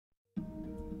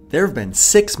There have been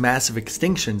 6 massive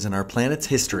extinctions in our planet's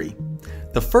history.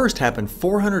 The first happened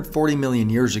 440 million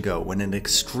years ago when an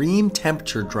extreme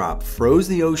temperature drop froze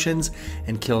the oceans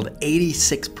and killed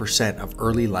 86% of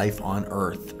early life on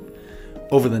Earth.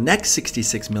 Over the next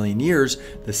 66 million years,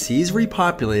 the seas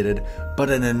repopulated, but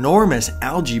an enormous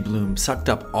algae bloom sucked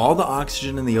up all the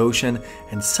oxygen in the ocean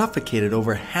and suffocated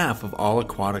over half of all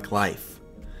aquatic life.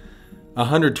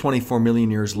 124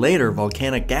 million years later,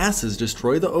 volcanic gases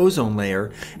destroy the ozone layer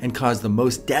and cause the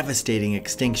most devastating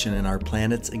extinction in our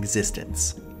planet's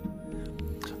existence.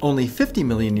 Only 50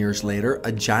 million years later,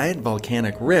 a giant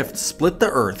volcanic rift split the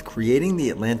Earth, creating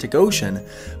the Atlantic Ocean,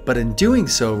 but in doing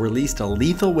so released a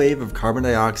lethal wave of carbon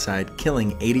dioxide,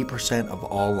 killing 80% of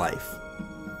all life.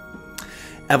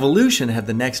 Evolution had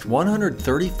the next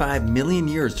 135 million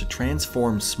years to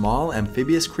transform small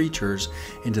amphibious creatures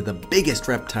into the biggest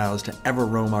reptiles to ever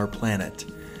roam our planet.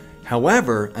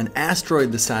 However, an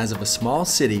asteroid the size of a small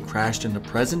city crashed into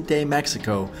present-day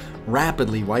Mexico,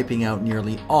 rapidly wiping out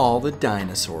nearly all the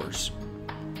dinosaurs.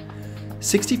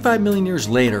 65 million years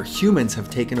later, humans have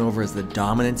taken over as the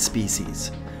dominant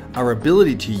species. Our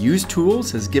ability to use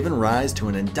tools has given rise to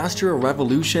an industrial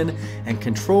revolution and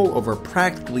control over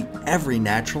practically every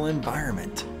natural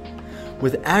environment.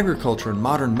 With agriculture and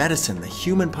modern medicine, the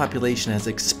human population has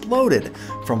exploded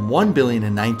from 1 billion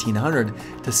in 1900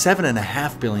 to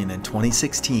 7.5 billion in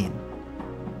 2016.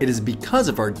 It is because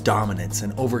of our dominance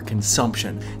and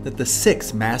overconsumption that the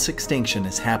 6th mass extinction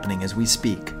is happening as we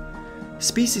speak.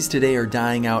 Species today are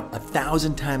dying out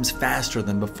 1,000 times faster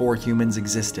than before humans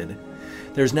existed.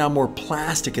 There's now more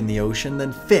plastic in the ocean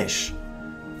than fish.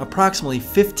 Approximately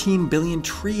 15 billion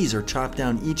trees are chopped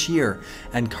down each year,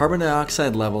 and carbon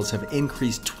dioxide levels have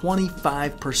increased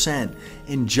 25%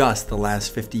 in just the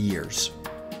last 50 years.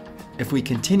 If we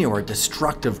continue our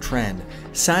destructive trend,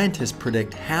 scientists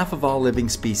predict half of all living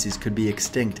species could be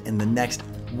extinct in the next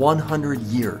 100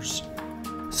 years.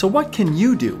 So what can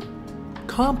you do?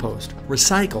 Compost,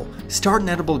 recycle, start an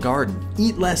edible garden,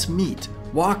 eat less meat,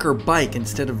 walk or bike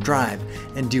instead of drive,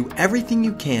 and do everything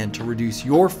you can to reduce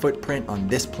your footprint on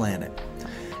this planet.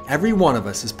 Every one of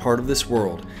us is part of this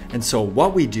world, and so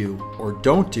what we do or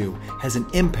don't do has an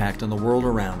impact on the world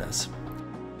around us.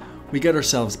 We got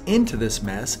ourselves into this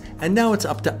mess, and now it's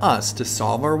up to us to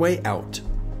solve our way out.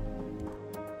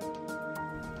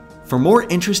 For more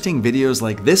interesting videos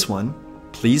like this one,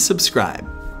 please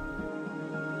subscribe.